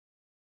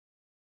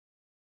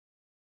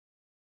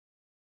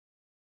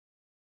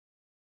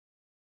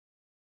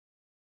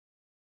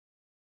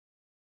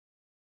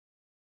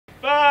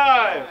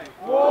5,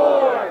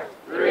 4,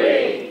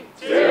 3,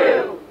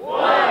 2,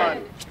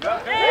 1.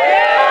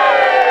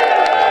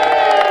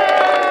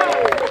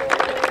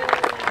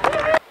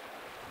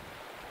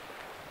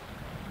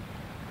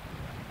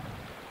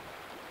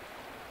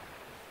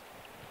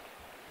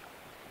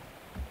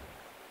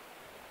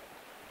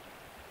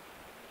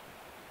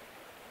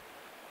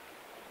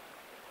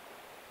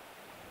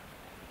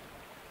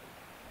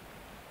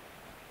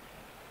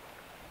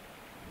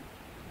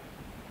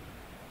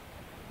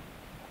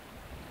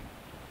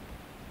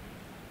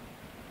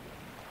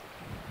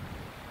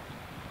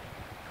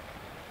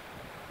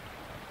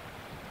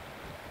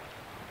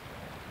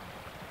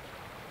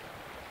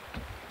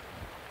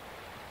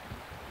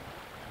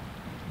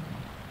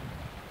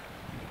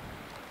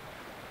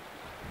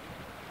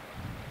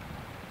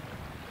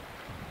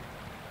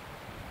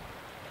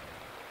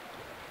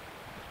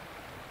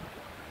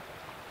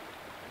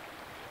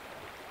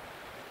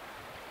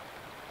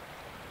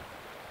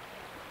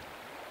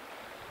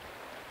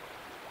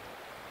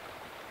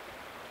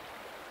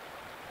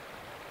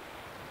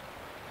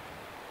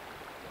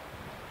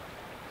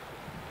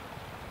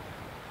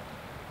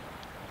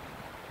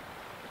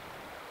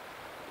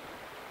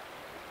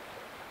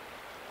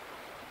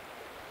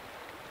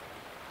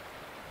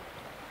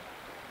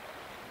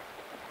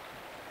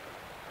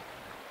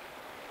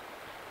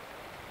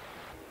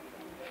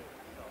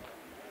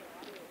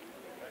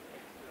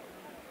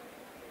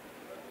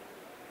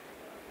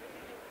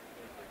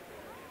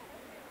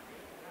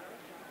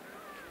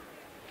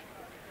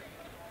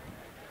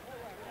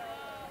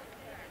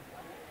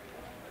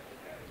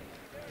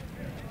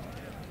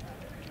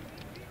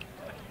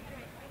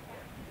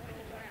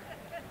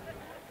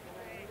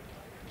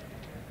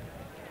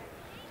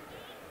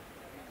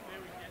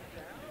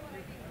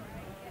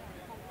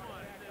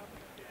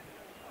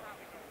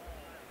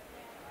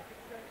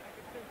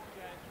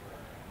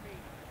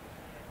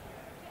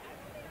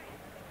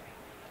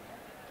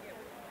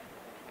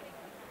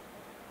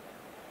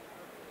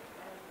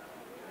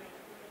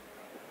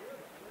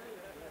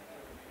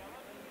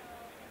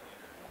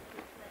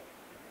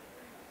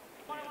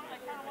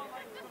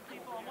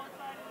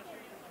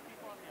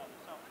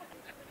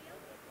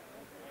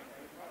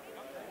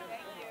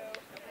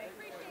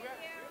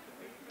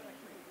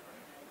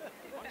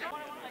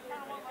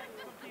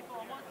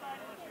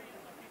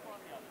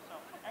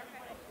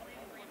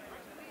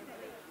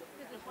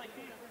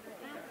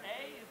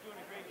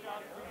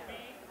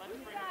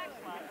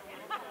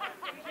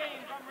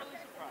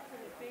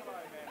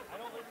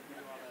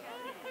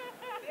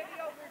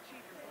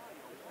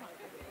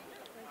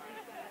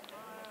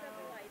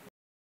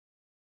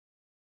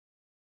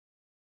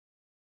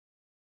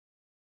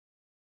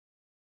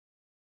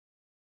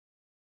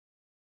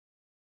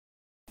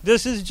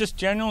 This is just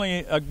genuinely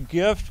a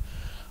gift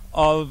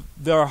of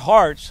their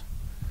hearts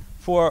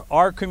for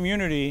our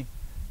community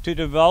to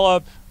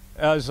develop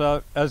as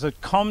a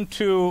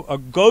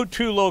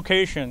go-to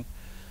location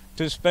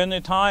to spend the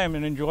time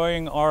in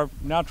enjoying our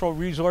natural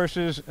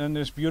resources in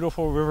this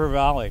beautiful river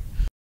valley.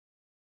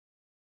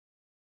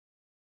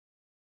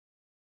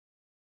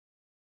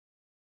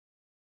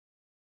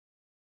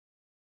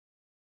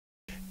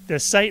 The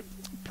site,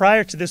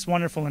 prior to this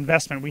wonderful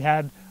investment, we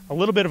had a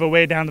little bit of a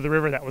way down to the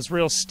river that was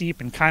real steep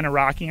and kind of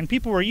rocky, and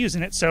people were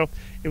using it, so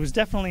it was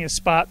definitely a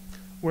spot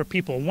where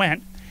people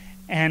went.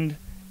 And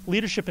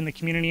leadership in the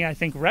community, I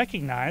think,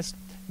 recognized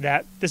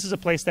that this is a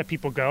place that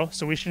people go,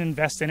 so we should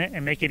invest in it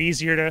and make it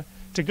easier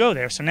to go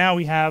there. So now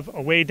we have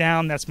a way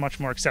down that's much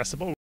more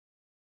accessible.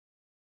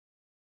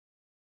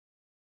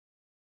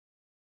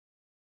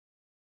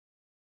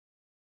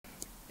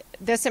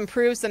 This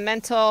improves the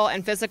mental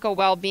and physical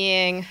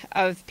well-being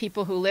of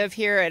people who live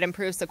here. It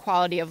improves the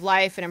quality of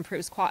life. It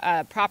improves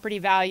property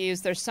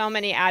values. There's so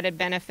many added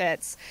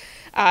benefits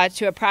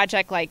to a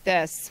project like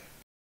this.